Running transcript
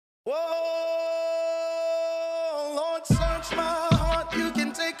Whoa, Lord, search my heart. You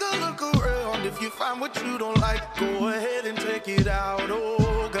can take a look around. If you find what you don't like, go ahead and take it out.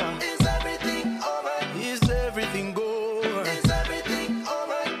 Oh, God. Is everything alright? Is everything good? Is everything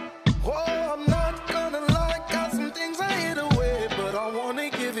alright? Oh, I'm not gonna lie. Got some things I hid away, but I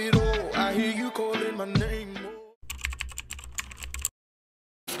wanna give it all. I hear you calling my name.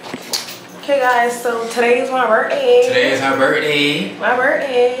 Hey guys, so today's my birthday. Today is her birthday. My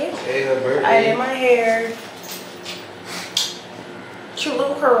birthday. Today's her birthday. I did my hair. Cute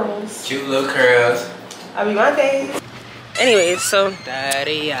little curls. Cute little curls. I be my face. Anyways, so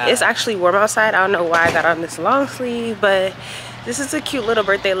it's actually warm outside. I don't know why I got on this long sleeve, but this is a cute little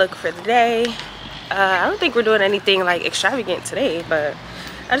birthday look for the day. I don't think we're doing anything like extravagant today, but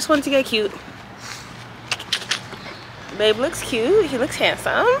I just wanted to get cute. Babe looks cute. He looks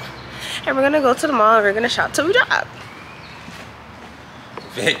handsome. And we're gonna go to the mall and we're gonna shop till we drop.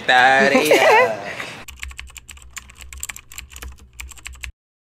 Victoria.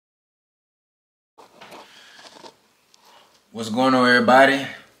 What's going on, everybody?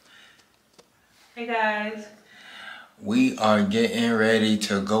 Hey guys. We are getting ready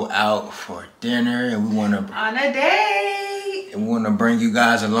to go out for dinner, and we wanna On a date. and we wanna bring you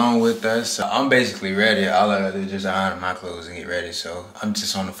guys along with us. So I'm basically ready. All I gotta do is just iron my clothes and get ready. So I'm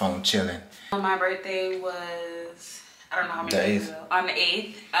just on the phone chilling. My birthday was, I don't know how many The days 8th. ago. On the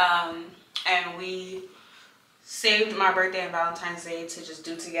 8th. And we saved my birthday and Valentine's Day to just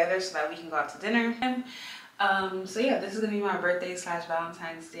do together so that we can go out to dinner. So yeah, this is gonna be my birthday /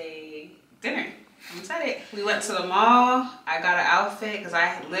 Valentine's Day dinner. I'm excited. We went to the mall. I got an outfit because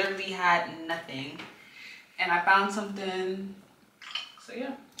I literally had nothing. And I found something, so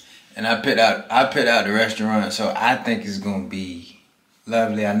yeah. And I picked out the restaurant, so I think it's gonna be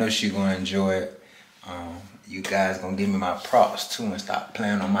lovely. I know she's gonna enjoy it. You guys gonna give me my props too and stop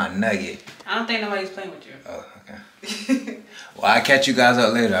playing on my nugget. I don't think nobody's playing with you. Oh, okay. Well, I'll catch you guys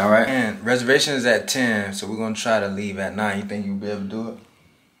up later, all right? And reservation is at 10, so we're gonna try to leave at 9. You think you'll be able to do it?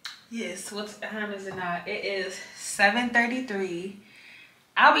 Yes, what time is it now? It is 7:33.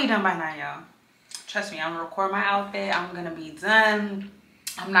 I'll be done by 9, y'all. Trust me, I'm gonna record my outfit. I'm gonna be done.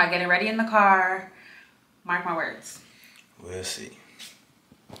 I'm not getting ready in the car. Mark my words. We'll see.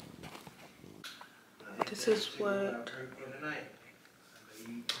 This is what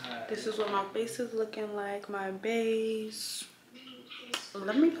my face is looking like, my base.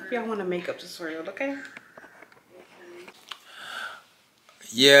 Let me put y'all on a makeup tutorial, okay?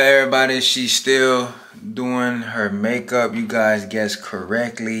 Yeah, everybody, she's still doing her makeup. You guys guessed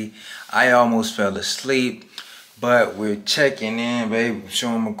correctly. I almost fell asleep, but we're checking in, babe.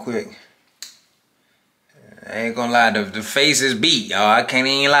 Show them a quick. I ain't gonna lie, the face is beat, y'all. I can't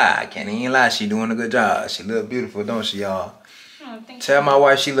even lie. She doing a good job. She look beautiful, don't she, y'all? Oh, Tell my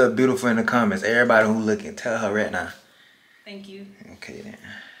wife she look beautiful in the comments. Everybody who looking, tell her right now. Thank you. Okay then.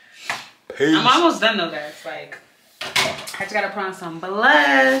 Peace. I'm almost done though, guys. Like, I just gotta put on some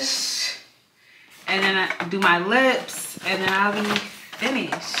blush, and then I do my lips, and then I'll be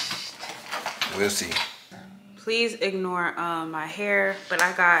finished. We'll see. Please ignore my hair, but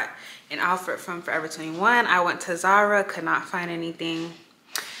I got an outfit from Forever 21. I went to Zara, could not find anything.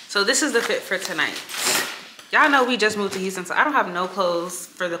 So this is the fit for tonight. Y'all know we just moved to Houston, so I don't have no clothes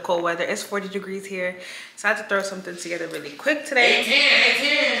for the cold weather. It's 40 degrees here, so I had to throw something together really quick today.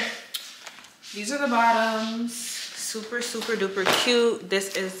 18. These are the bottoms. Super, super duper cute.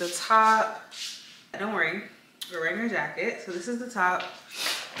 This is the top. Don't worry, we're wearing our jacket. So this is the top.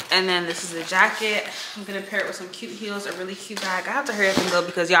 And then this is the jacket. I'm gonna pair it with some cute heels, a really cute bag. I have to hurry up and go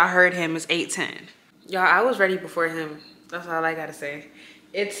because y'all heard him. It's 8:10. Y'all, I was ready before him. That's all I gotta say.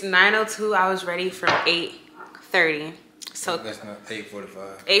 It's 9:02. I was ready from 8:30. So that's not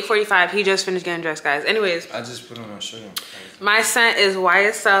 8:45. 8:45. He just finished getting dressed, guys. Anyways, I just put on a shirt. my scent is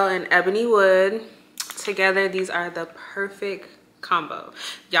YSL and Ebony Wood. Together, these are the perfect combo.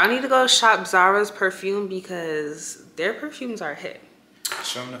 Y'all need to go shop Zara's perfume because their perfumes are a hit.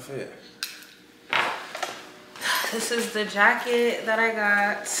 Show them the fit. This is the jacket that I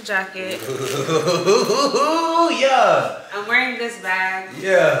got. Jacket. Ooh, yeah. I'm wearing this bag.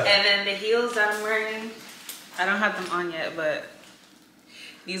 Yeah. And then the heels that I'm wearing, I don't have them on yet, but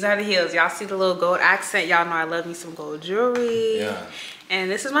these are the heels. Y'all see the little gold accent. Y'all know I love me some gold jewelry. Yeah. And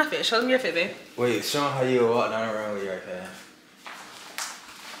this is my fit. Show them your fit, babe. Wait, show them how you walk down the runway right there.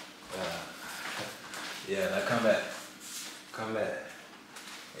 Yeah, now come back. Come back.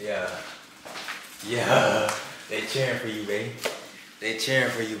 Yeah. Yeah. They cheering for you, babe. They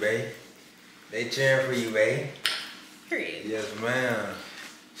cheering for you, babe. They cheering for you, babe. Period. Yes, ma'am.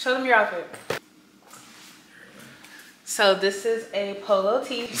 Show them your outfit. So this is a polo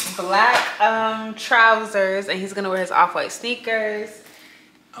tee, black trousers, and he's gonna wear his off-white sneakers.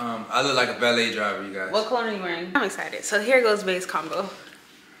 I look like a ballet driver, you guys. What clothes are you wearing? I'm excited. So here goes base combo.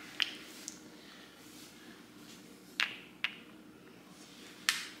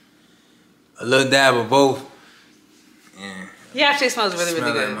 A little dab of both. Yeah. He actually smells really,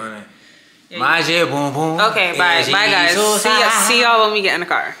 really good. Like money. Yeah, my shit, boom, boom. Okay, bye guys. See y'all when we get in the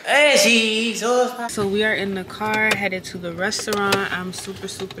car. So we are in the car, headed to the restaurant. I'm super,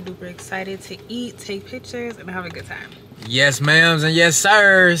 super duper excited to eat, take pictures, and have a good time. Yes, ma'ams and yes,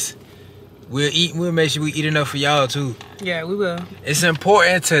 sirs. We'll eat. We'll make sure we eat enough for y'all too. Yeah, we will. It's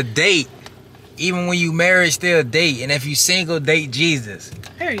important to date, even when you married. Still date, and if you single, date Jesus.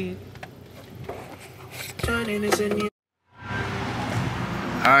 Period.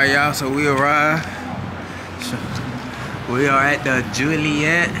 Alright, y'all, so we arrived. We are at the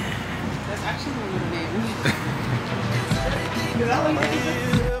Juliet. That's actually my name.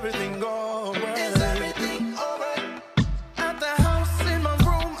 Everything go well. Is everything alright? At the house, in my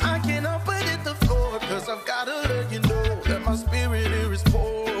room, I can't help but hit the floor. Cause I've gotta let you know that my spirit here is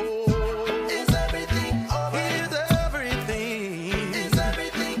poor. Is everything alright? Is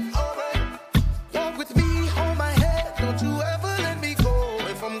everything alright? Walk with me, hold my head. Don't you ever let me go.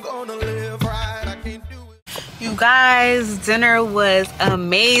 If I'm gonna live right, I can't do it. You guys, dinner was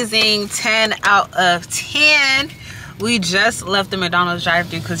amazing. 10 out of 10. We just left the McDonald's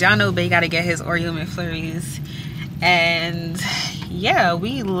drive-thru because y'all know Bay gotta get his Oreo McFlurries. And yeah,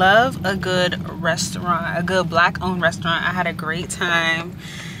 we love a good restaurant, a good black-owned restaurant. I had a great time.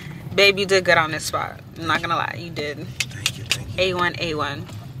 Babe, you did good on this spot. I'm not gonna lie, you did. Thank you. A1, A1.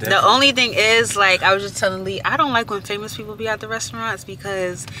 Definitely. The only thing is, like, I was just telling Lee, I don't like when famous people be at the restaurants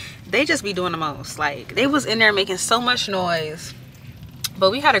because they just be doing the most. Like, they was in there making so much noise. But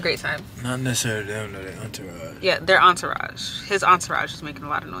we had a great time. Not necessarily them, no, their entourage. Yeah, their entourage. His entourage was making a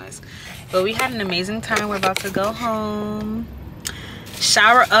lot of noise. But we had an amazing time. We're about to go home,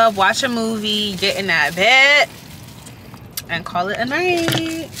 shower up, watch a movie, get in that bed, and call it a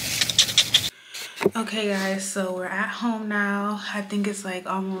night. Okay guys, so we're at home now. I think it's like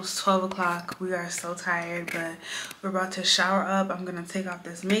almost 12 o'clock. We are so tired, but we're about to shower up. I'm gonna take off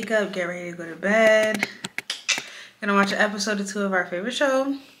this makeup, get ready to go to bed. Gonna watch an episode or two of our favorite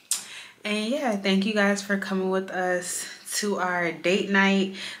show. And yeah, thank you guys for coming with us to our date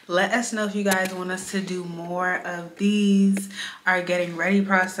night. Let us know if you guys want us to do more of these, our getting ready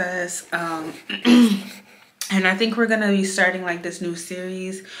process. And I think we're gonna be starting like this new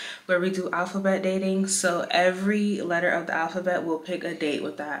series where we do alphabet dating. So every letter of the alphabet will pick a date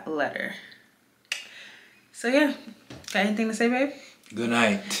with that letter. So yeah, got anything to say, babe? Good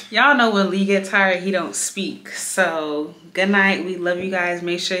night. Y'all know when Lee gets tired, he don't speak. So good night. We love you guys.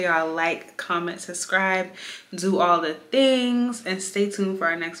 Make sure y'all like, comment, subscribe, do all the things, and stay tuned for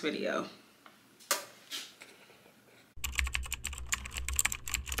our next video.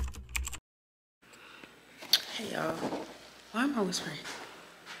 Hey y'all, why am I whispering?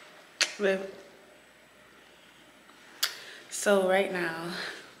 Babe. So right now,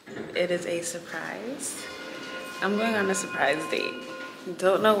 it is a surprise. I'm going on a surprise date.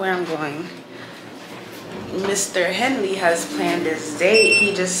 Don't know where I'm going. Mr. Henley has planned this date.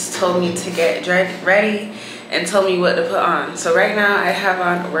 He just told me to get ready and told me what to put on. So right now I have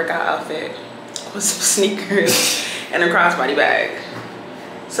on a workout outfit with some sneakers and a crossbody bag.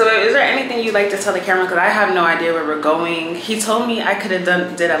 So is there anything you'd like to tell the camera? Because I have no idea where we're going. He told me I could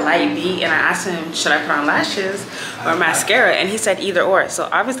have did a light beat, and I asked him, should I put on lashes or mascara? And he said either or. So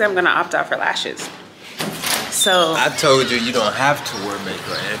obviously I'm gonna opt out for lashes. So I told you you don't have to wear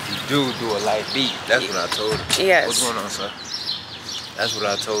makeup, and if you do a light beat, that's what I told him. Yes. What's going on, sir? That's what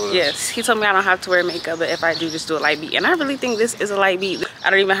I told him. Yes, he told me I don't have to wear makeup, but if I do, just do a light beat. And I really think this is a light beat. I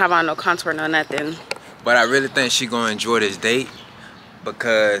don't even have on no contour, no nothing. But I really think she gonna enjoy this date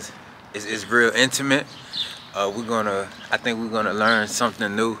because it's real intimate. I think we're gonna learn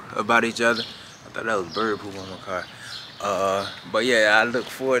something new about each other. I thought that was bird poop on my car. But yeah, I look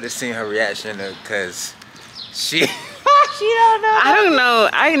forward to seeing her reaction because she don't know. I don't know.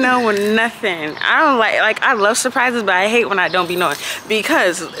 I know nothing. I don't like I love surprises, but I hate when I don't be knowing.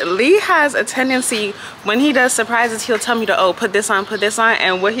 Because Lee has a tendency, when he does surprises, he'll tell me to, put this on,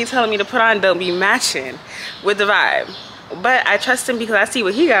 and what he's telling me to put on don't be matching with the vibe. But I trust him because I see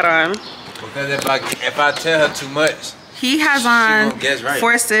what he got on. Because if I tell her too much, he has on right.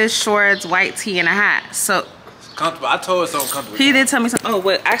 forces, shorts, white tee, and a hat. So comfortable. I told her something comfortable. He did tell me something. Oh,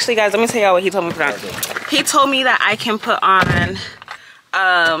 well, actually, guys, let me tell y'all what he told me to put on. He told me that I can put on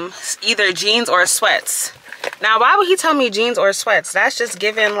either jeans or sweats. Now, why would he tell me jeans or sweats? That's just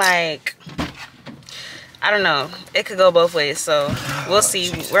giving, like, I don't know. It could go both ways, so we'll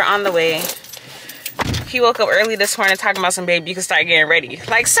see. We're on the way. He woke up early this morning talking about some baby. You can start getting ready.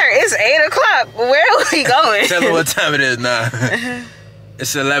 Like, sir, it's 8 o'clock. Where are we going? Tell me what time it is now.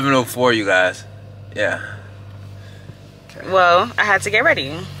 It's 11:04, you guys. Yeah. Okay. Well, I had to get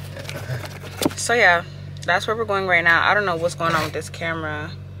ready. So yeah, that's where we're going right now. I don't know what's going on with this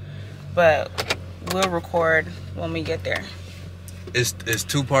camera, but we'll record when we get there. It's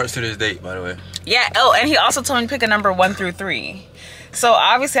 2 parts to this date, by the way. Yeah. Oh, and he also told me to pick a number 1 through 3. So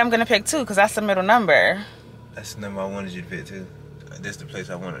obviously I'm gonna pick 2 because that's the middle number. That's the number I wanted you to pick too. This is the place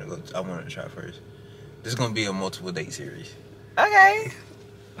I wanted to go. I wanted to try first. This is gonna be a multiple date series. Okay.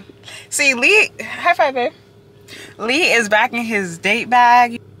 See, Lee, high five, babe. Lee is back in his date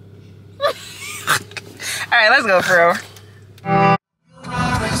bag. All right, let's go, for real.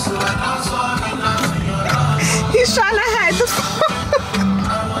 He's trying to hide the phone.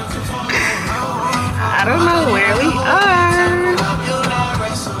 I don't know where we are.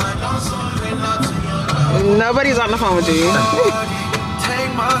 Nobody's on the phone with you.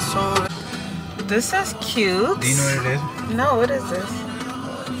 This is cute. Do you know what it is? No, what is this?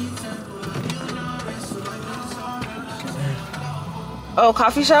 Oh,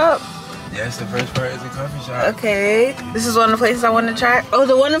 coffee shop? Yes, the first part is a coffee shop. Okay. This is one of the places I want to try. Oh,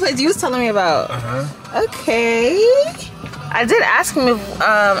 the one of the places you was telling me about. Uh-huh. Okay. I did ask him if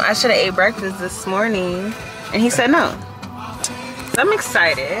I should have ate breakfast this morning, and he said no. So I'm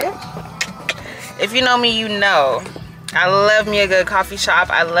excited. If you know me, you know. I love me a good coffee shop.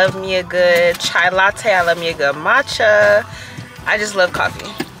 I love me a good chai latte. I love me a good matcha. I just love coffee.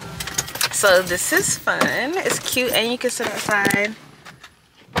 So this is fun. It's cute, and you can sit outside.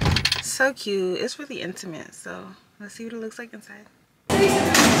 So cute. It's really intimate. So let's see what it looks like inside.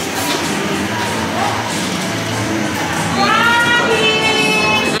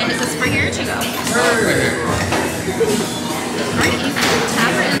 And is this for here or to go?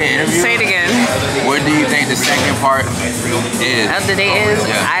 Say it again. What do you think the second part is? Of the day is?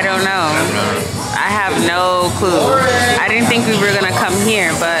 Yeah. I don't know. I have no clue. I didn't think we were gonna come here,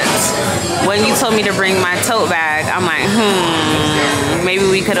 but when you told me to bring my tote bag, I'm like, maybe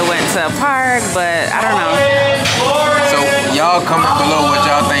we could have went to a park, but I don't know. So y'all comment below what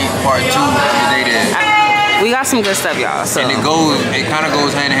y'all think part 2 of the date is. We got some good stuff, y'all. So. And it kind of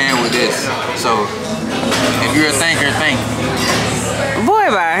goes hand in hand with this. So if you're a thinker, think.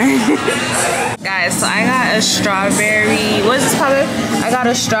 Boy, bye. Guys, so I got a strawberry, what is this called? I got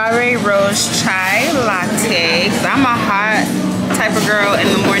a strawberry rose chai latte. Cause I'm a hot type of girl in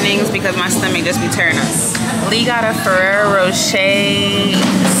the mornings because my stomach just be tearing up. Lee got a Ferrero Rocher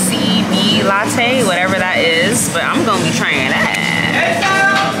CB latte, whatever that is, but I'm gonna be trying that.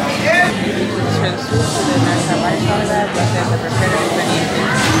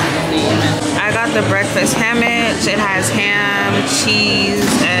 I got the breakfast sandwich. It has ham, cheese,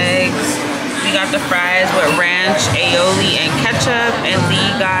 eggs. We got the fries with ranch, aioli, and ketchup. And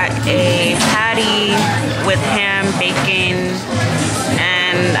Lee got a patty with ham, bacon,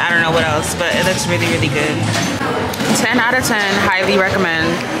 and I don't know what else, but it looks really, really good. 10 out of 10, highly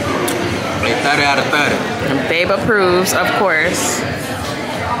recommend. 30 out of 30. Babe approves, of course.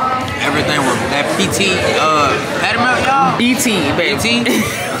 Everything with that PT patty milk, y'all. BT, baby.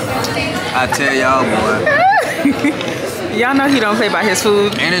 I tell y'all, boy. Y'all know he don't play by his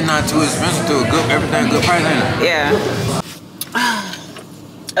food. And it's not too expensive too. Good, everything good price, ain't it? Yeah.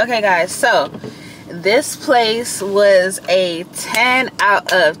 Okay, guys. So this place was a 10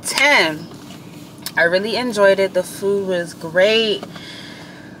 out of 10. I really enjoyed it. The food was great.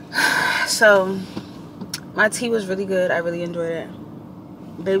 So my tea was really good. I really enjoyed it.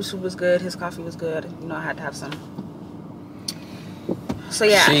 Babe's food was good. His coffee was good. You know, I had to have some. So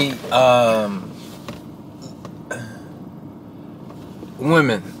yeah. She,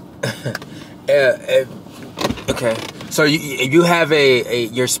 women. Okay. So you have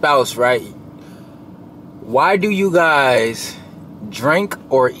your spouse, right? Why do you guys drink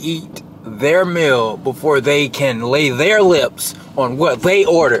or eat their meal before they can lay their lips on what they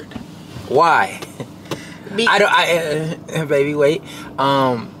ordered? Why? Baby, wait.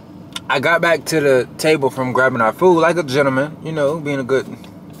 I got back to the table from grabbing our food like a gentleman, you know, being a good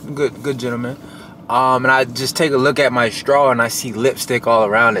gentleman. And I just take a look at my straw and I see lipstick all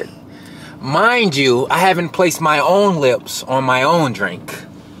around it. Mind you, I haven't placed my own lips on my own drink.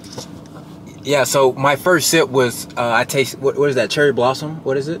 Yeah, so my first sip was, I tasted, what is that, cherry blossom?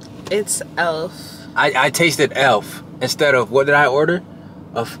 What is it? It's Elf. I tasted Elf instead of, what did I order?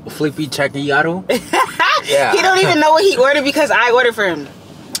 A flippy chaquillato? Yeah. He don't even know what he ordered because I ordered for him.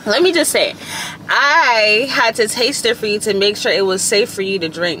 Let me just say, I had to taste it for you to make sure it was safe for you to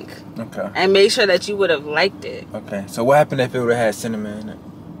drink. Okay. And make sure that you would have liked it. Okay. So what happened if it would have had cinnamon in it?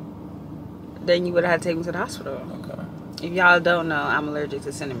 Then you would have had to take me to the hospital. Okay. If y'all don't know, I'm allergic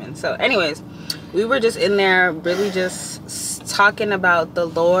to cinnamon. So anyways, we were just in there really just talking about the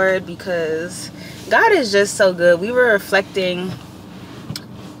Lord, because God is just so good. We were reflecting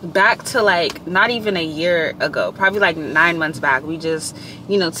back to like not even a year ago, probably like 9 months back. We just,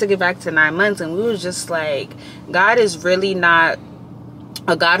 you know, took it back to 9 months, and we were just like, God is really not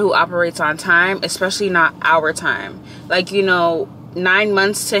a God who operates on time, especially not our time. Like, you know, 9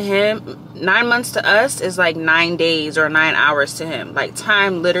 months to him, 9 months to us is like 9 days or 9 hours to him. Like,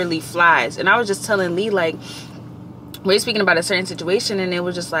 time literally flies. And I was just telling Lee, like, we're speaking about a certain situation, and it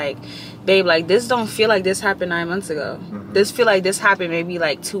was just like, babe, like, this don't feel like this happened 9 months ago. This feel like this happened maybe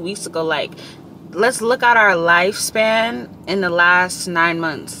like 2 weeks ago. Like, let's look at our lifespan in the last 9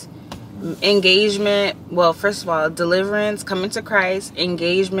 months. Engagement, well, first of all, deliverance, coming to Christ,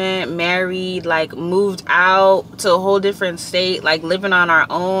 engagement, married, like moved out to a whole different state, like living on our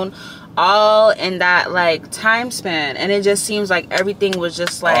own, all in that like time span. And it just seems like everything was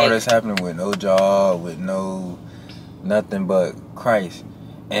just like, all this happening with no job, with nothing but Christ.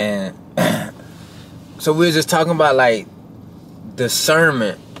 And so we were just talking about like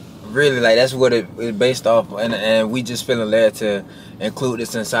discernment, really, like that's what it is based off, and we just feeling led to include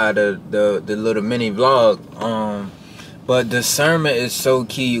this inside of the little mini vlog. But discernment is so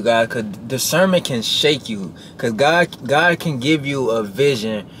key, you guys, because discernment can shake you, because God can give you a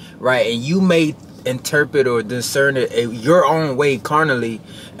vision, right, and you may interpret or discern it your own way carnally.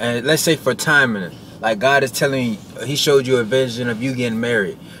 And let's say for timing, like God is telling you, he showed you a vision of you getting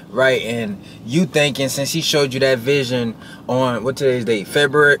married, right? And you thinking, since he showed you that vision on, what today's date,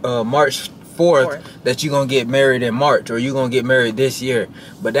 March 4th, that you're gonna get married in March, or you're gonna get married this year.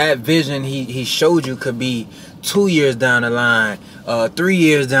 But that vision he showed you could be 2 years down the line, 3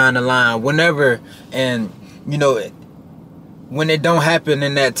 years down the line, whenever. And you know, when it don't happen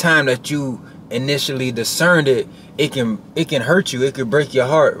in that time that you initially discerned it, it can hurt you. It could break your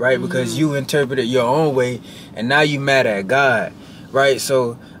heart, right? Because you interpreted your own way, and now you mad at God, right?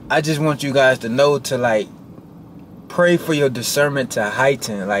 So I just want you guys to know to like pray for your discernment to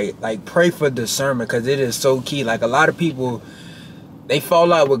heighten. Like pray for discernment, because it is so key. Like a lot of people, they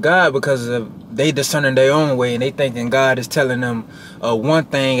fall out with God because of they discerning their own way, and they thinking God is telling them one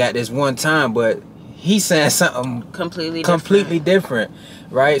thing at this one time, but he's saying something completely different,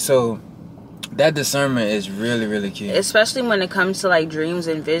 right? So that discernment is really, really key. Especially when it comes to like dreams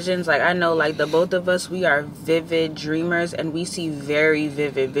and visions. Like I know like the both of us, we are vivid dreamers, and we see very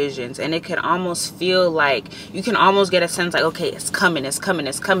vivid visions. And it can almost feel like, you can almost get a sense like, okay, it's coming.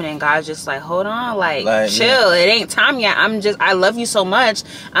 And God's just like, hold on, like chill. Yeah. It ain't time yet. I love you so much.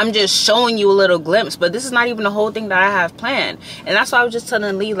 I'm just showing you a little glimpse. But this is not even the whole thing that I have planned. And that's why I was just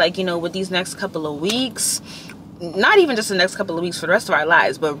telling Lee, like, you know, with these next couple of weeks, not even just the next couple of weeks, for the rest of our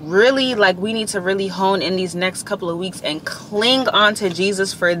lives, but really, like, we need to really hone in these next couple of weeks and cling on to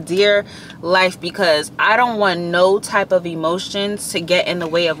Jesus for dear life, because I don't want no type of emotions to get in the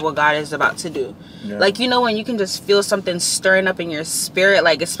way of what God is about to do. Yeah. Like, you know, when you can just feel something stirring up in your spirit,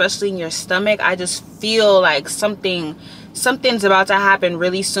 like especially in your stomach, I just feel like something's about to happen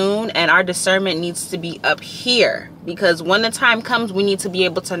really soon, and our discernment needs to be up here, because when the time comes, we need to be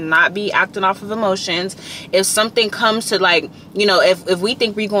able to not be acting off of emotions. If something comes to, like, you know, if we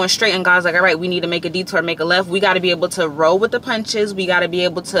think we're going straight and God's like, all right, we need to make a detour, make a left, we got to be able to roll with the punches. We got to be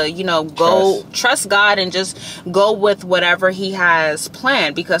able to, you know, trust God and just go with whatever he has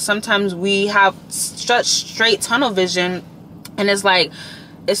planned, because sometimes we have such straight tunnel vision, and it's like,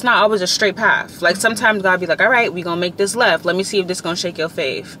 it's not always a straight path. Like sometimes God be like, all right, we gonna make this left. Let me see if this gonna shake your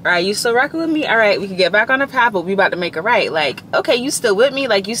faith. All right, you still rocking with me? All right, we can get back on the path, but we about to make it right. Like, okay, you still with me?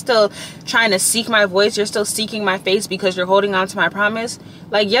 Like, you still trying to seek my voice? You're still seeking my face because you're holding on to my promise?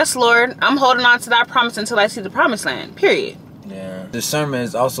 Like, yes, Lord, I'm holding on to that promise until I see the promised land, period. Yeah. Discernment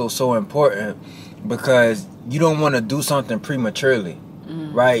is also so important, because you don't want to do something prematurely,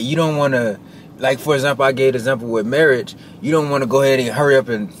 right? You don't want to, like, for example, I gave the example with marriage. You don't want to go ahead and hurry up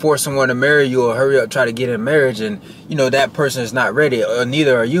and force someone to marry you, or hurry up try to get in marriage, and you know that person is not ready, or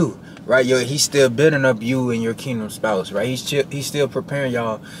neither are you, right? He's still building up you and your kingdom spouse, right? He's still preparing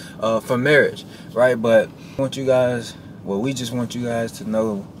y'all for marriage, right? But we just want you guys to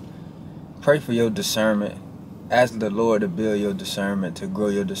know, pray for your discernment. Ask the Lord to build your discernment, to grow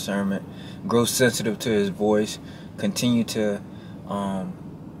your discernment, grow sensitive to his voice, continue to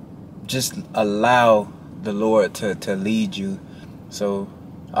just allow the Lord to lead you. So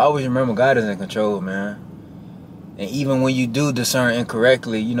I always remember God is in control, man. And even when you do discern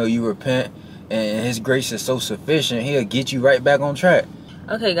incorrectly, you know, you repent, and his grace is so sufficient, he'll get you right back on track.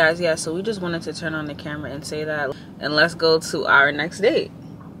 Okay, guys, yeah, so we just wanted to turn on the camera and say that, and let's go to our next date.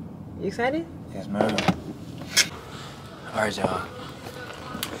 You excited? Yes, ma'am. All right, y'all.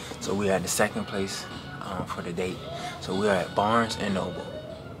 So we at the second place for the date. So we are at Barnes and Noble.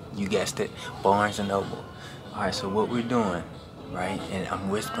 You guessed it, Barnes and Noble. All right, so what we're doing, right? And I'm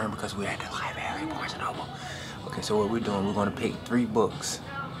whispering because we're at the library, Barnes and Noble. Okay, so what we're doing, we're gonna pick 3 books,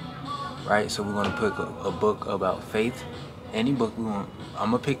 right? So we're gonna pick a book about faith. Any book we want.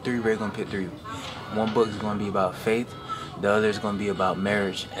 I'm gonna pick 3. We're gonna pick 3. One book is gonna be about faith. The other is gonna be about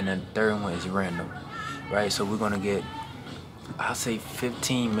marriage, and then the third one is random, right? So we're gonna get, I'll say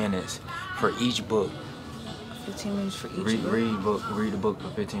 15 minutes for each book. 15 minutes for each book? Read the book for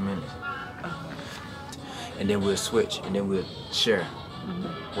 15 minutes. And then we'll switch, and then we'll share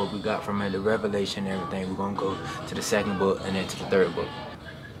what we got from it, the revelation and everything. We're gonna go to the second book and then to the third book.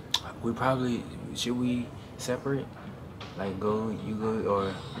 We probably, should we separate? Like you go,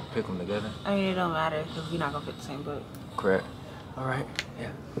 or pick them together? I mean, it don't matter because we're not gonna pick the same book. Correct. All right.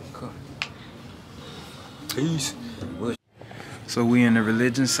 Yeah. Cool. Peace. So we in the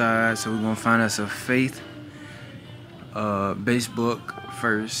religion side, so we're gonna find us a faith based book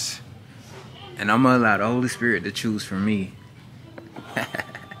first, and I'm gonna allow the Holy Spirit to choose for me.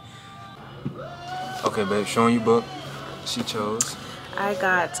 Okay, babe, showing you book. She chose. I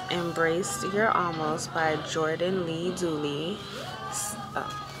got Embrace Your Almost by Jordan Lee Dooley.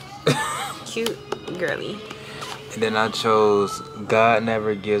 Cute, girly. And then I chose God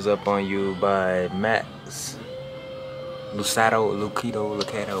Never Gives Up on You by Max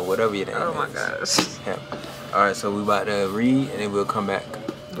Lucado, whatever your name is. Oh my gosh. Yeah. Alright, so we about to read and then we'll come back.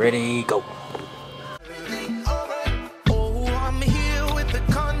 Ready, go. Oh, I'm here with the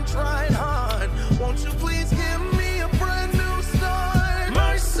contrite heart. Won't you please give me a brand new start?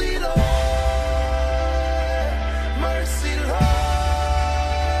 Mercy, Lord. Mercy,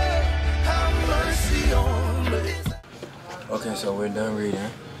 Lord. Have mercy on me. Okay, so we're done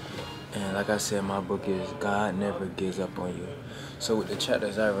reading. And like I said, my book is God Never Gives Up on You. So with the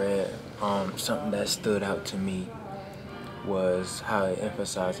chapters I read, something that stood out to me was how it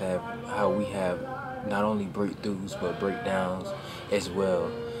emphasized how we have not only breakthroughs but breakdowns as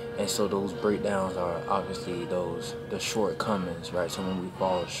well. And so those breakdowns are obviously the shortcomings, right? So when we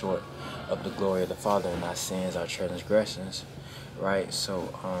fall short of the glory of the Father and our sins, our transgressions, right? So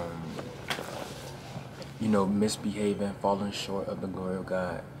you know, misbehaving, falling short of the glory of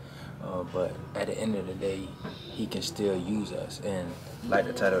God. But at the end of the day, he can still use us. And like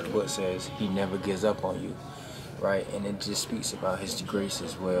the title of the book says, he never gives up on you, right? And it just speaks about his grace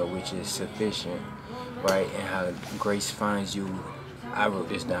as well, which is sufficient, right? And how grace finds you. I wrote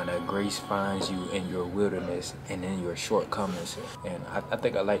this down, that grace finds you in your wilderness and in your shortcomings. And I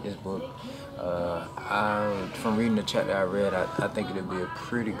think I like this book. From reading the chapter I read, I think it'll be a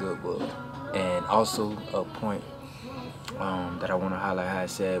pretty good book. And also a point that I want to highlight, how I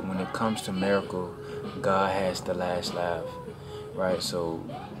said, when it comes to miracle, God has the last laugh, right? So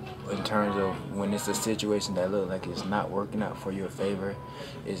in terms of when it's a situation that looks like it's not working out for your favor,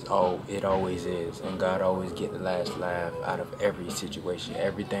 it always is, and God always get the last laugh out of every situation.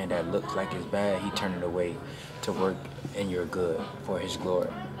 Everything that looks like it's bad, he turned it away to work in your good for his glory,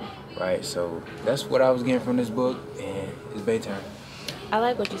 right? So that's what I was getting from this book, and it's Bday time. I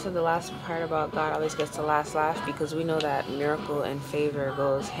like what you said, the last part about God always gets the last laugh, because we know that miracle and favor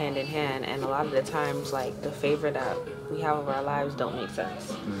goes hand in hand, and a lot of the times, like, the favor that we have of our lives don't make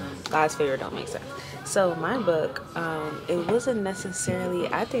sense. God's favor don't make sense. So my book, it wasn't necessarily,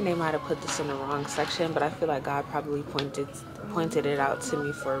 I think they might have put this in the wrong section, but I feel like God probably pointed it out to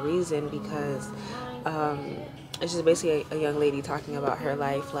me for a reason, because it's just basically a young lady talking about her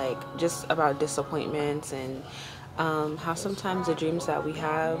life, like just about disappointments and how sometimes the dreams that we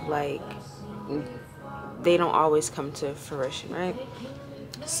have, like, they don't always come to fruition, right?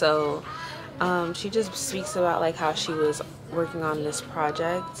 So she just speaks about, like, how she was working on this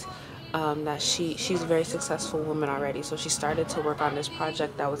project, that she's a very successful woman already, so she started to work on this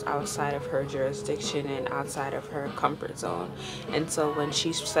project that was outside of her jurisdiction and outside of her comfort zone. And so when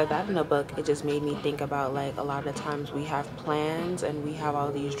she said that in the book, it just made me think about, like, a lot of times we have plans and we have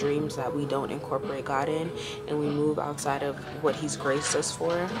all these dreams that we don't incorporate God in, and we move outside of what he's graced us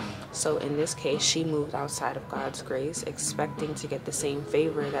for. So in this case, she moved outside of God's grace, expecting to get the same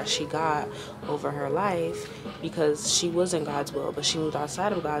favor that she got over her life because she was in God's will, but she moved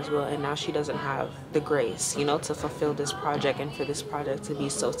outside of God's will, and and now she doesn't have the grace, you know, to fulfill this project and for this project to be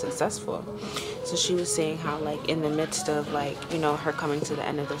so successful. So she was saying how, like, in the midst of, like, you know, her coming to the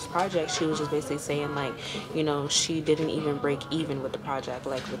end of this project, she was just basically saying, like, you know, she didn't even break even with the project.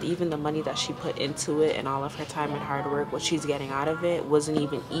 Like, with even the money that she put into it and all of her time and hard work, what she's getting out of it wasn't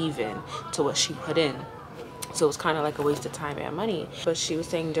even to what she put in. So it was kind of like a waste of time and money. But she was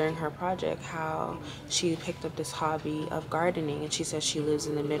saying during her project how she picked up this hobby of gardening, and she said she lives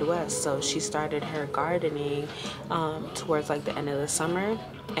in the Midwest. So she started her gardening towards like the end of the summer.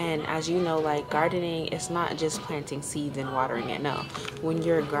 And as you know, like, gardening, it's not just planting seeds and watering it. No, when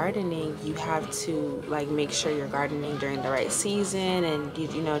you're gardening, you have to like make sure you're gardening during the right season, and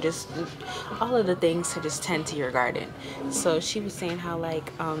you know, just all of the things to just tend to your garden. So she was saying how, like,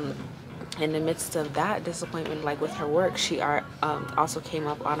 in the midst of that disappointment, like with her work, she also came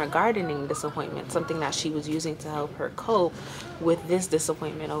up on a gardening disappointment, something that she was using to help her cope with this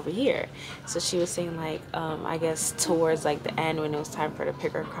disappointment over here. So she was saying, like, I guess towards like the end, when it was time for her to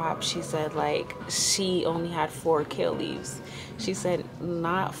pick her crop, she said, like, she only had 4 kale leaves. She said,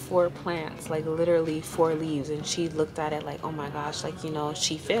 not 4 plants, like literally 4 leaves. And she looked at it like, oh my gosh, like, you know,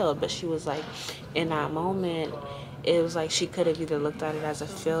 she failed. But she was like, in that moment, it was like she could have either looked at it as a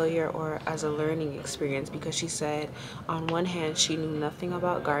failure or as a learning experience, because she said on one hand she knew nothing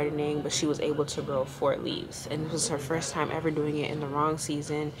about gardening, but she was able to grow 4 leaves, and it was her first time ever doing it in the wrong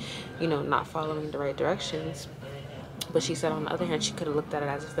season, you know, not following the right directions. But she said on the other hand, she could have looked at it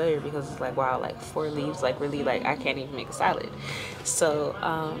as a failure, because it's like, wow, like 4 leaves, like really, like I can't even make a salad. So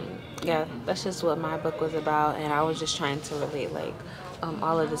yeah, that's just what my book was about. And I was just trying to relate, like,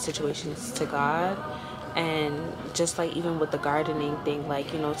 all of the situations to God. And just like even with the gardening thing,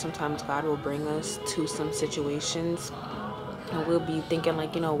 like, you know, sometimes God will bring us to some situations and we'll be thinking,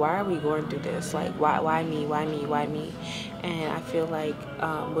 like, you know, why are we going through this? Like, why me? And I feel like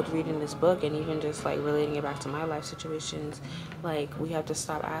with reading this book and even just like relating it back to my life situations, like, we have to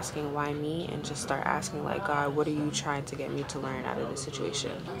stop asking why me and just start asking, like, God, what are you trying to get me to learn out of this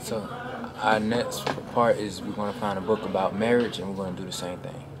situation? So our next part is we're going to find a book about marriage, and we're going to do the same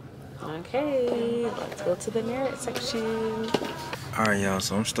thing. Okay, let's go to the merit section. Alright, y'all,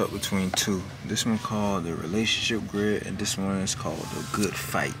 so I'm stuck between 2. This one called The Relationship Grid, and this one is called The Good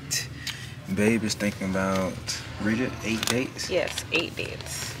Fight. Babe is thinking about, read it, 8 dates? Yes, 8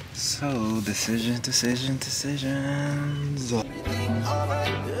 dates. So, decisions.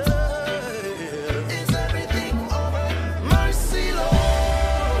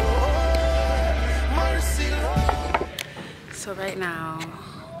 So right now,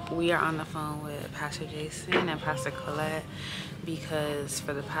 we are on the phone with Pastor Jason and Pastor Colette, because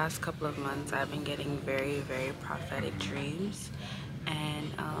for the past couple of months I've been getting very, very prophetic dreams,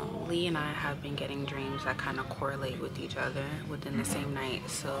 and Lee and I have been getting dreams that kind of correlate with each other within the same night.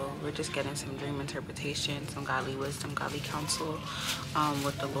 So we're just getting some dream interpretation, some godly wisdom, godly counsel,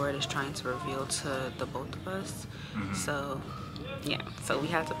 what the Lord is trying to reveal to the both of us. So yeah, so we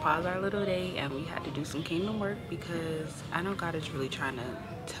had to pause our little day and we had to do some kingdom work, because I know God is really trying to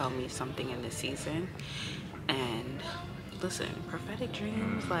tell me something in this season. And listen, prophetic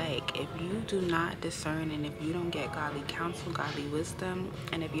dreams, like, if you do not discern and if you don't get godly counsel, godly wisdom,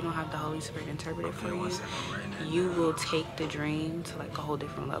 and if you don't have the Holy Spirit interpret it for you, you will take the dream to like a whole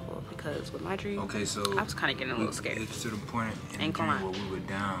different level. Because with my dream, so I was kind of getting a little scared. It's to the point in the Ain't gonna dream lie. where we were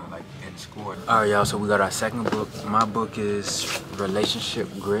down, like, and scored. Alright, y'all, so we got our second book. My book is Relationship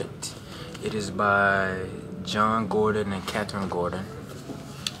Grit. It is by John Gordon and Catherine Gordon.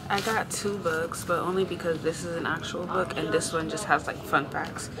 I got 2 books, but only because this is an actual book and this one just has like fun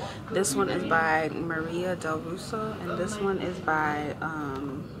facts. This one is by Maria Del Russo, and this one is by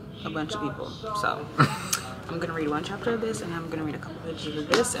a bunch of people. So I'm gonna read 1 chapter of this, and I'm gonna read a couple pages of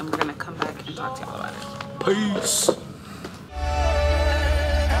this, and we're gonna come back and talk to y'all about it. Peace.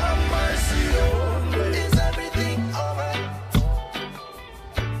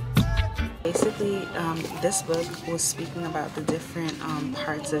 Basically, this book was speaking about the different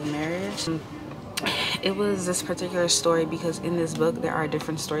parts of marriage. It was this particular story because in this book there are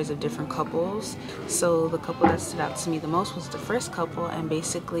different stories of different couples. So the couple that stood out to me the most was the first couple, and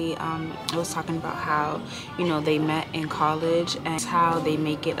basically it was talking about how, you know, they met in college and how they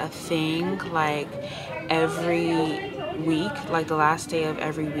make it a thing, like every week, like the last day of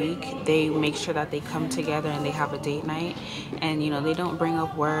every week, they make sure that they come together and they have a date night. And, you know, they don't bring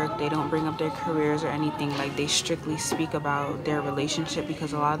up work, they don't bring up their careers or anything. Like, they strictly speak about their relationship,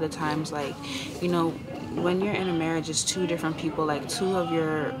 because a lot of the times, like, you know, when you're in a marriage, it's 2 different people, like 2 of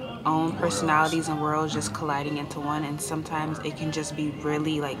your own personalities and worlds just colliding into one, and sometimes it can just be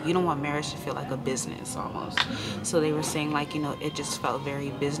really like, you don't want marriage to feel like a business almost. So they were saying like, you know, it just felt very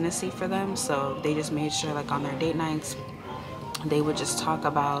businessy for them, so they just made sure like on their date nights they would just talk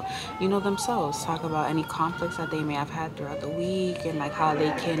about, you know, themselves, talk about any conflicts that they may have had throughout the week, and like how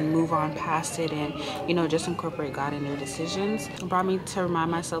they can move on past it, and, you know, just incorporate God in their decisions. It brought me to remind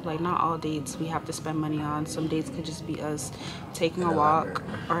myself, like, not all dates we have to spend money on. Some dates could just be us taking a walk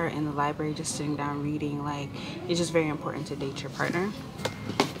or in the library, just sitting down reading. Like, it's just very important to date your partner.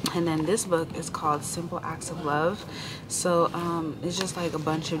 And then this book is called Simple Acts of Love. So it's just like a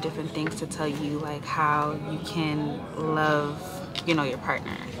bunch of different things to tell you like how you can love, you know, your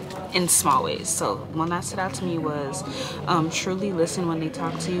partner in small ways. So one that stood out to me was truly listen when they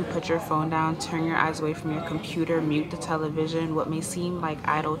talk to you. Put your phone down, turn your eyes away from your computer, mute the television. What may seem like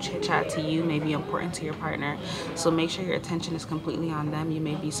idle chit chat to you may be important to your partner. So make sure your attention is completely on them. You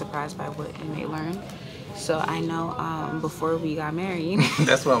may be surprised by what you may learn. So I know before we got married.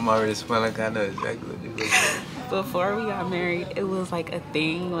 That's why I'm already smelling kind of exactly what you look like. Before we got married, it was like a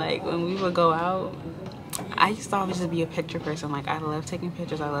thing. Like when we would go out, I used to always just be a picture person. Like I love taking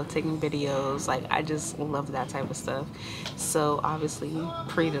pictures, I love taking videos. Like I just love that type of stuff. So obviously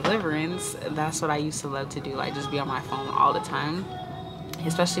pre-deliverance, that's what I used to love to do. Like just be on my phone all the time,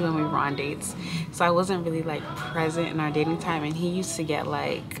 especially when we were on dates. So I wasn't really like present in our dating time, and he used to get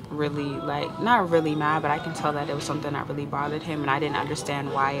like really like not really mad, but I can tell that it was something that really bothered him, and I didn't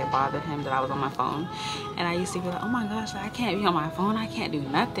understand why it bothered him that I was on my phone. And I used to be like, oh my gosh, I can't be on my phone, I can't do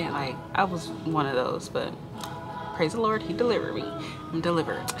nothing. Like I was one of those, but praise the Lord, he delivered me. I'm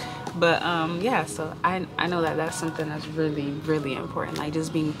delivered. But yeah, so I know that that's something that's really, really important, like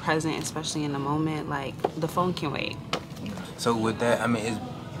just being present, especially in the moment. Like the phone can wait. So with that, I mean, it's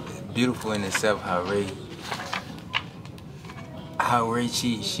beautiful in itself how Rae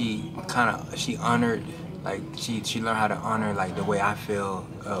she honored, like she learned how to honor like the way I feel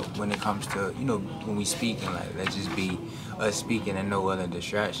when it comes to, you know, when we speak, and like let's just be us speaking and no other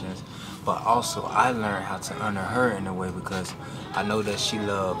distractions. But also I learned how to honor her in a way, because I know that she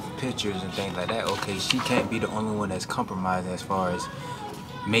loves pictures and things like that. Okay, she can't be the only one that's compromised as far as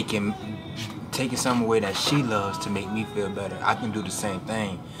taking something away that she loves to make me feel better. I can do the same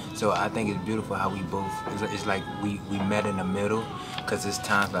thing. So I think it's beautiful how we both, it's like we met in the middle, because it's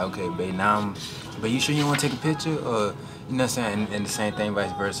times like, okay, babe, now but you sure you want to take a picture? Or, you know what I'm saying? And the same thing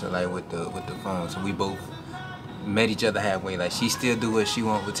vice versa, like with the phone. So we both met each other halfway. Like she still do what she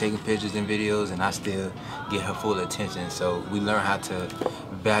want with taking pictures and videos, and I still get her full attention. So we learn how to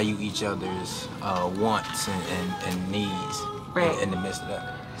value each other's wants and needs in the midst of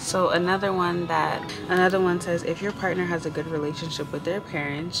that. So another one says, if your partner has a good relationship with their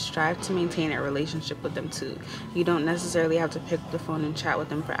parents, strive to maintain a relationship with them too. You don't necessarily have to pick up the phone and chat with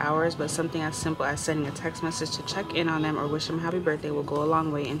them for hours, but something as simple as sending a text message to check in on them or wish them happy birthday will go a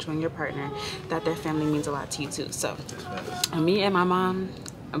long way in showing your partner that their family means a lot to you too. So me and my mom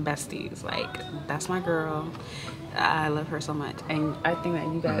are besties. Like that's my girl. I love her so much, and I think that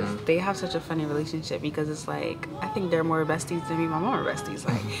you guys, they have such a funny relationship, because it's like, I think they're more besties than me and my mom are besties.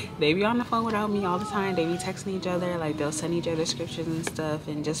 Like they be on the phone without me all the time, they be texting each other, like they'll send each other scriptures and stuff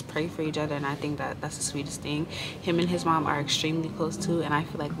and just pray for each other, and I think that that's the sweetest thing. Him and his mom are extremely close too, and I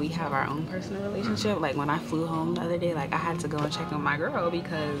feel like we have our own personal relationship. Like when I flew home the other day, like I had to go and check on my girl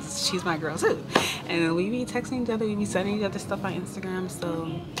because she's my girl too, and we be texting each other, we be sending each other stuff on Instagram. So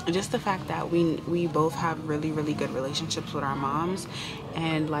just the fact that we both have really, really good relationships with our moms,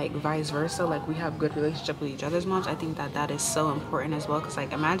 and like vice versa, like we have good relationship with each other's moms. I think that that is so important as well, because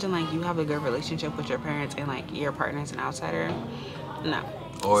like imagine like you have a good relationship with your parents and like your partner's an outsider. No.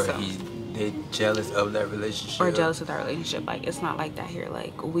 Or they're jealous of that relationship. Or jealous of that relationship. Like it's not like that here.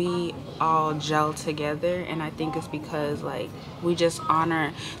 Like we all gel together, and I think it's because like we just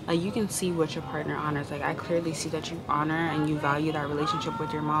honor, like you can see what your partner honors. Like I clearly see that you honor and you value that relationship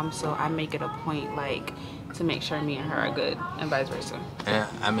with your mom, so I make it a point like to make sure me and her are good, and vice versa. And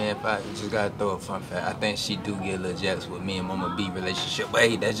I mean, if I just gotta throw a fun fact, I think she do get a little jealous with me and Mama B relationship. But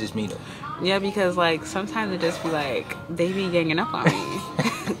hey, that's just me though. Yeah, because like sometimes it just be like they be ganging up on me.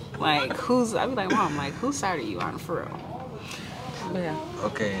 Like I be like, Mom, like whose side are you on for real? But yeah.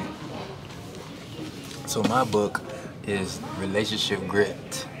 Okay. So my book is Relationship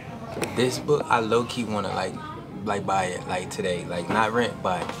Grit. This book I low key wanna like buy it like today, like not rent,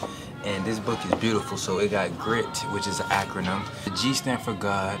 buy it. And this book is beautiful. So it got GRIT, which is an acronym. The G stand for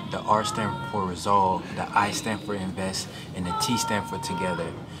God, the R stand for resolve, the I stand for invest, and the T stand for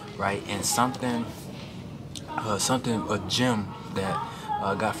together, right? And a gem that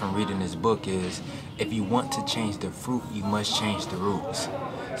got from reading this book is, if you want to change the fruit, you must change the roots.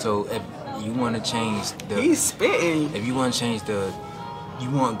 So if you want to change the... He's spitting. If you want to change the... You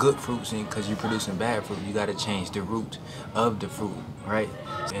want good fruits, and because you're producing bad fruit, you got to change the root of the fruit, right?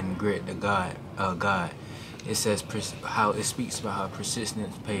 And grit, the God, it says how it speaks about how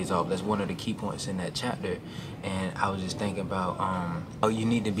persistence pays off. That's one of the key points in that chapter. And I was just thinking about how you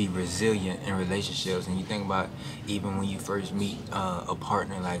need to be resilient in relationships. And you think about even when you first meet a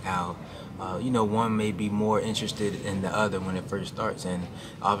partner, like how you know, one may be more interested in the other when it first starts, and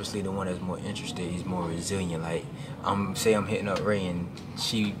obviously the one that's more interested, he's more resilient. Like, say I'm hitting up Ray and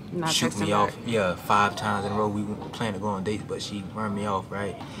she shoot me off, 5 times in a row. We plan to go on dates, but she burned me off,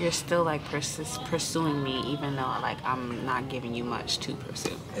 right? You're still like pursuing me, even though like I'm not giving you much to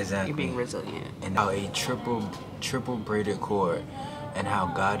pursue. Exactly. You're being resilient. And how a triple braided cord, and how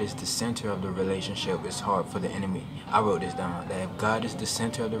God is the center of the relationship, it's hard for the enemy. I wrote this down, that if God is the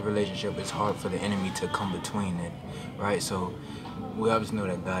center of the relationship, it's hard for the enemy to come between it, right? So we obviously know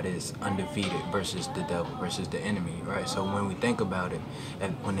that God is undefeated versus the devil, versus the enemy, right? So when we think about it,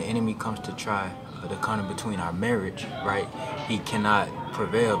 when the enemy comes to try to come in between our marriage, right, he cannot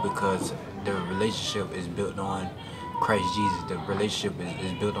prevail because the relationship is built on Christ Jesus. The relationship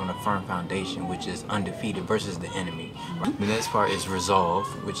is built on a firm foundation, which is undefeated, versus the enemy. The next part is resolve,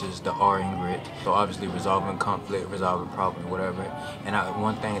 which is the R in grit. So obviously resolving conflict, resolving problems, whatever. And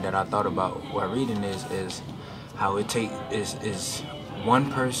one thing that I thought about while reading this is how it is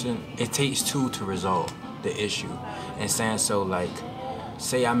one person, it takes 2 to resolve the issue. And saying so, like,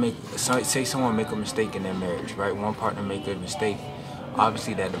 say someone make a mistake in their marriage, right? One partner make a mistake.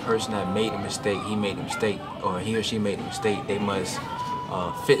 Obviously that the person that made the mistake, he made the mistake, or he or she made the mistake, they must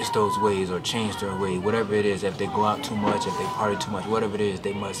fix those ways or change their way, whatever it is. If they go out too much, if they party too much, whatever it is,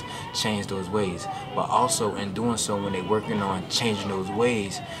 they must change those ways. But also in doing so, when they're working on changing those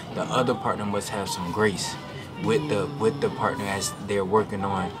ways, the other partner must have some grace with the partner as they're working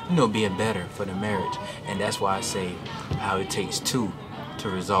on, you know, being better for the marriage. And that's why I say how it takes 2 to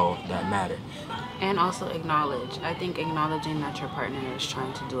resolve that matter. And also acknowledge. I think acknowledging that your partner is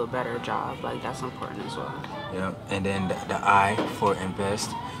trying to do a better job, like, that's important as well. Yeah, and then the I for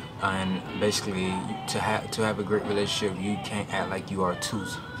invest. And basically, to have a great relationship, you can't act like you are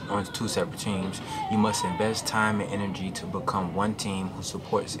on 2 separate teams. You must invest time and energy to become one team who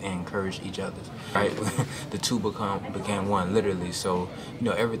supports and encourages each other, right? The 2 became one, literally. So, you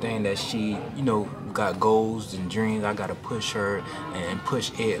know, everything that she, you know, got goals and dreams, I gotta push her and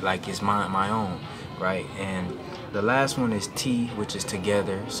push it like it's my own, right? And the last one is T, which is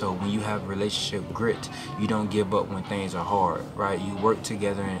together. So when you have relationship grit, you don't give up when things are hard, right? You work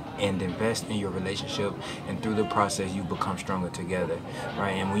together and invest in your relationship, and through the process, you become stronger together,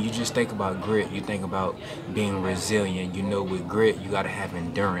 right? And when you just think about grit, you think about being resilient. You know, with grit, you gotta have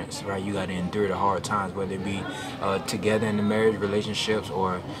endurance, right? You gotta endure the hard times, whether it be together in the marriage relationships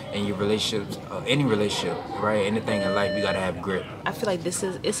or in your relationships, any relationship, right? Anything in life, you gotta have grit. I feel like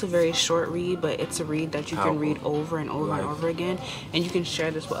it's a very short read, but it's a read that you can read over and over and over again, and you can share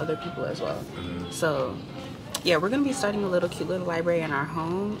this with other people as well. So yeah, we're gonna be starting a cute little library in our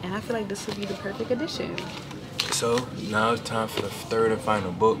home, and I feel like this would be the perfect addition. So now it's time for the 3rd and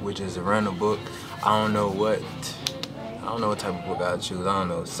final book, which is a random book. I don't know what type of book I'll choose. I don't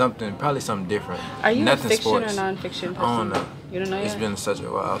know, probably something different. Are you Nothing a fiction sports. or non-fiction person? I don't know. You don't know yet? It's been such a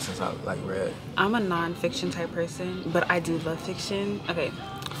while since I read. I'm a non-fiction type person, but I do love fiction. Okay,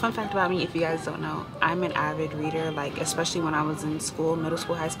 fun fact about me, if you guys don't know, I'm an avid reader. Like, especially when I was in school, middle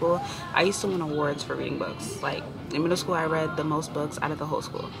school, high school, I used to win awards for reading books. Like, in middle school, I read the most books out of the whole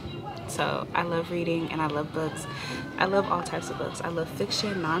school. So I love reading and I love books. I love all types of books. I love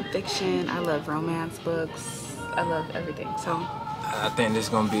fiction, non-fiction. I love romance books. I love everything. So I think this is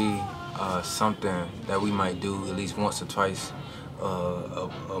gonna be something that we might do at least once or twice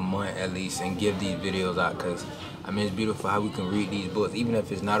a month at least, and give these videos out, because I mean, it's beautiful how we can read these books, even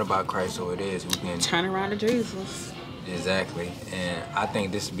if it's not about Christ, or it is, we can turn around to Jesus. Exactly. And I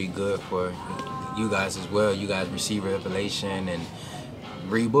think this would be good for you guys as well. You guys receive revelation and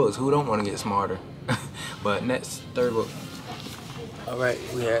read books. Who don't want to get smarter? But next, 3rd book. Alright,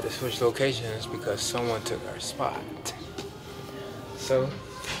 we had to switch locations because someone took our spot. So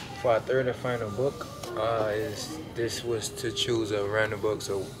for our 3rd and final book, this was to choose a random book.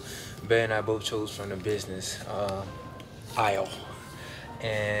 So Bday and I both chose from the business aisle,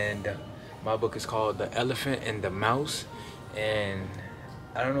 and my book is called The Elephant and the Mouse. And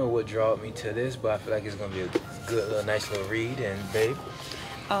I don't know what drew me to this, but I feel like it's gonna be a good nice little read. And babe?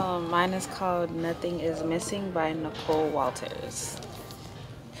 Mine is called Nothing Is Missing by Nicole Walters.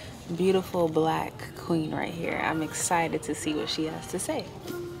 beautiful black queen right here. I'm excited to see what she has to say.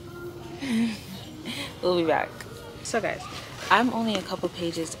 We'll be back. So guys, I'm only a couple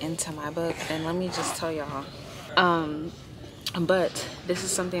pages into my book, and let me just tell y'all, but this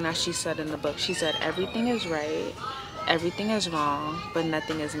is something that she said in the book. She said everything is right, everything is wrong, but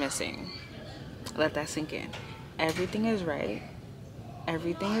nothing is missing. Let that sink in. Everything is right,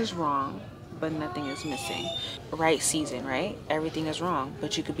 everything is wrong, but nothing is missing. Right season, right? Everything is wrong,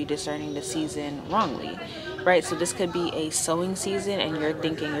 but you could be discerning the season wrongly, right? So this could be a sowing season and you're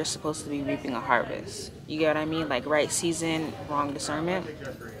thinking you're supposed to be reaping a harvest. You get what I mean? Like right season, wrong discernment,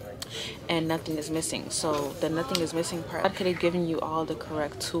 and nothing is missing. So the nothing is missing part, God could have given you all the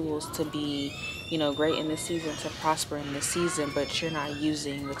correct tools to be, you know, great in this season, to prosper in this season, but you're not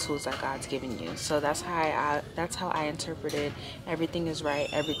using the tools that God's given you. So that's how I interpreted everything is right,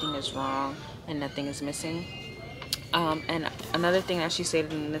 everything is wrong, and nothing is missing. And another thing that she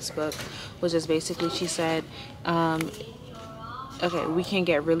stated in this book was just basically, she said, okay, we can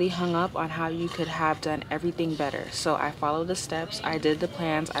get really hung up on how you could have done everything better. So I followed the steps, I did the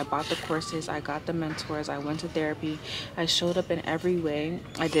plans, I bought the courses, I got the mentors, I went to therapy, I showed up in every way,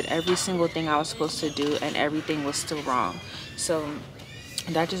 I did every single thing I was supposed to do, and everything was still wrong. So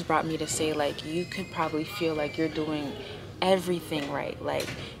that just brought me to say, like, you could probably feel like you're doing everything right. Like,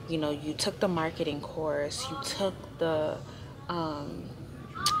 you know, you took the marketing course, you took the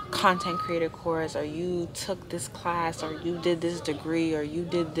content creator course, or you took this class, or you did this degree, or you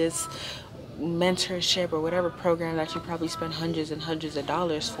did this mentorship, or whatever program that you probably spent hundreds and hundreds of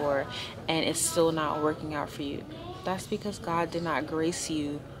dollars for, and it's still not working out for you. That's because God did not grace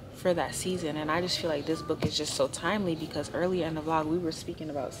you for that season. And I just feel like this book is just so timely, because earlier in the vlog we were speaking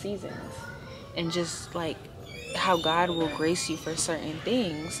about seasons and just like how God will grace you for certain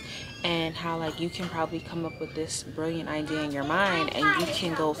things, and how like you can probably come up with this brilliant idea in your mind, and you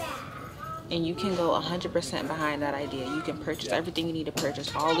can go 100% behind that idea. You can purchase everything you need to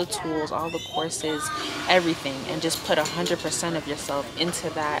purchase, all the tools, all the courses, everything, and just put 100% of yourself into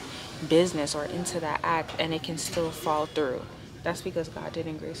that business or into that act, and it can still fall through. That's because God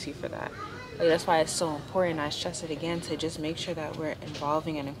didn't grace you for that. Like, that's why it's so important, I stress it again, to just make sure that we're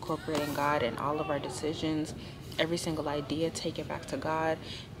involving and incorporating God in all of our decisions. Every single idea, take it back to God,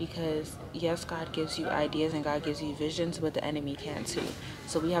 because yes, God gives you ideas and God gives you visions, but the enemy can too.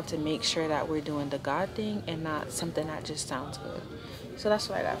 So we have to make sure that we're doing the God thing and not something that just sounds good. So that's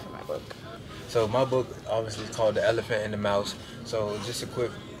what I got for my book. So my book obviously is called The Elephant and the Mouse. So just a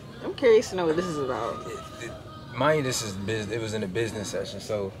quick, I'm curious to know what this is about. Mine, this is business. It was in a business session.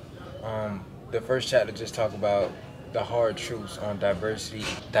 So the first chapter just talk about the hard truths on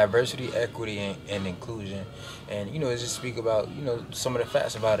diversity, equity, and inclusion. And, you know, it just speak about, you know, some of the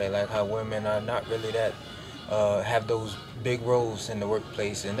facts about it, like how women are not really that, have those big roles in the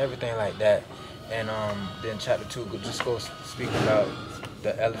workplace and everything like that. And then chapter 2 just goes speak about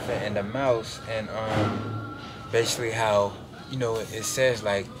the elephant and the mouse, and basically how, you know, it says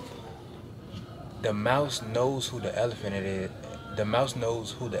like the mouse knows who the elephant is. The mouse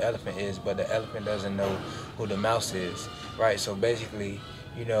knows who the elephant is, but the elephant doesn't know who the mouse is, right? So basically,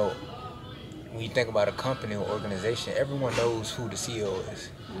 you know, when you think about a company or organization, everyone knows who the CEO is,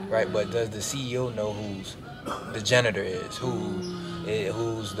 right? But does the CEO know who's the janitor is,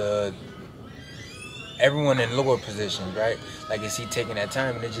 who's the everyone in lower positions, right? Like, is he taking that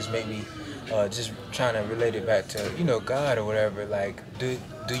time? And it just made me just trying to relate it back to, you know, God or whatever. Like, do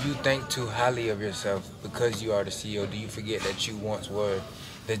you think too highly of yourself because you are the CEO? Do you forget that you once were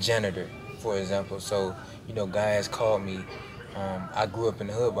the janitor, for example? So, you know, God has called me. I grew up in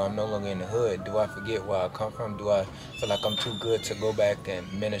the hood, but I'm no longer in the hood. Do I forget where I come from? Do I feel like I'm too good to go back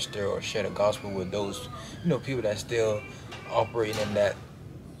and minister or share the gospel with those, you know, people that still operating in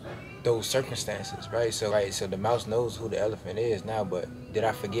those circumstances, right? So the mouse knows who the elephant is now, but did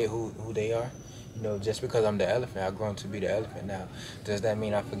I forget who they are? You know, just because I'm the elephant, I've grown to be the elephant now. Does that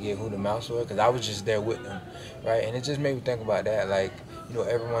mean I forget who the mouse was? Because I was just there with them, right? And it just made me think about that. Like, you know,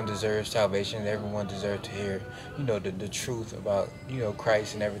 everyone deserves salvation. Everyone deserves to hear, you know, the truth about, you know,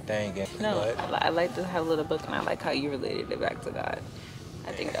 Christ and everything. And, No, I like to have a little book, and I like how you related it back to God.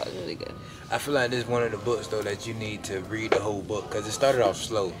 I think that was really good. I feel like this is one of the books, though, that you need to read the whole book, because it started off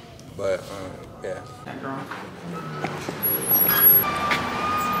slow. But, yeah.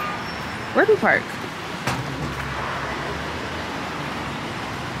 Where do we park?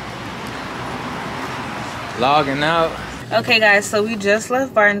 Logging out. Okay, guys, so we just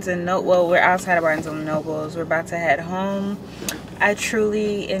left Barnes and Noble. Well, we're outside of Barnes and Nobles. We're about to head home. I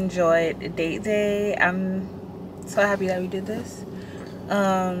truly enjoyed date day. I'm so happy that we did this.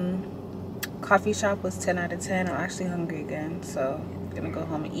 Coffee shop was 10 out of 10. I'm actually hungry again, so gonna go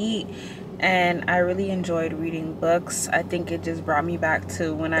home and eat. And I really enjoyed reading books. I think it just brought me back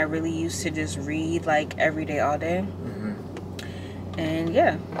to when I really used to just read like every day, all day. And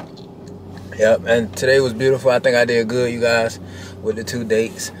yeah. Yep, and today was beautiful. I think I did good, you guys, with the 2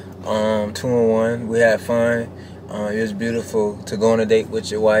 dates. 2 and 1. We had fun. It was beautiful to go on a date with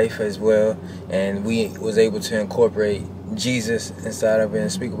your wife as well. And we was able to incorporate Jesus inside of it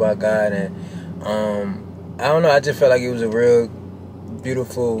and speak about God. And I don't know, I just felt like it was a real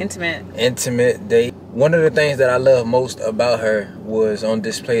beautiful, intimate date. One of the things that I love most about her was on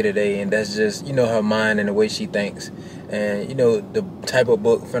display today, and that's just, you know, her mind and the way she thinks. And, you know, the type of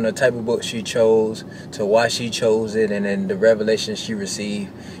book she chose to why she chose it, and then the revelation she received.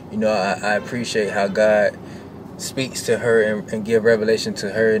 You know, I appreciate how God speaks to her and give revelation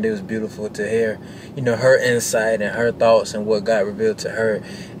to her, and it was beautiful to hear, you know, her insight and her thoughts and what God revealed to her.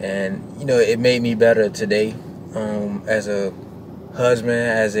 And, you know, it made me better today as a husband,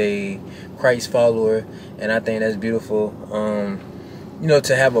 as a Christ follower, and I think that's beautiful. You know,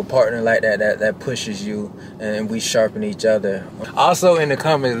 to have a partner like that pushes you, and we sharpen each other. Also, in the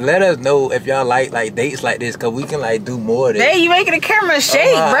comments, let us know if y'all like dates like this, cause we can like do more of this. Hey, you making the camera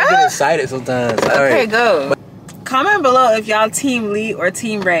shake, bro? I get excited sometimes. Okay, go. Comment below if y'all team Lee or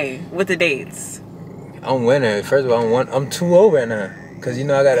team Ray with the dates. I'm winning. First of all, I'm 2-0 right now. Cause you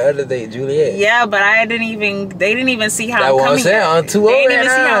know I got the other date, Juliet. Yeah, but they didn't even see how I'm coming. I'm 2-0 They didn't even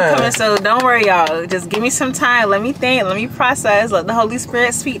see how I'm coming, so don't worry, y'all. Just give me some time. Let me think. Let me process. Let the Holy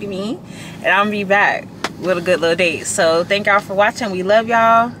Spirit speak to me, and I'm gonna be back with a good little date. So thank y'all for watching. We love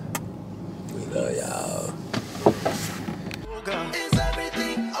y'all. We love y'all.